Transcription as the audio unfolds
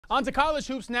On to college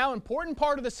hoops now. Important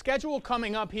part of the schedule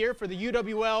coming up here for the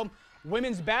UWL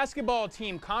women's basketball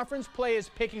team. Conference play is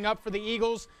picking up for the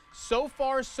Eagles. So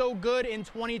far, so good in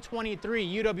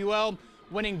 2023. UWL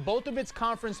winning both of its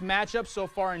conference matchups so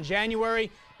far in January.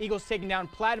 Eagles taking down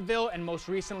Platteville and most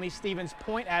recently Stevens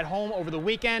Point at home over the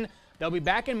weekend. They'll be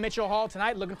back in Mitchell Hall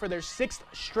tonight looking for their 6th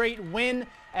straight win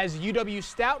as UW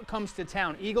Stout comes to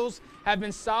town. Eagles have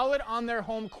been solid on their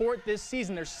home court this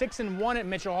season. They're 6-1 at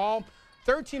Mitchell Hall,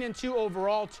 13-2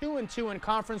 overall, 2-2 in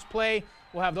conference play.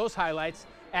 We'll have those highlights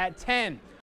at 10.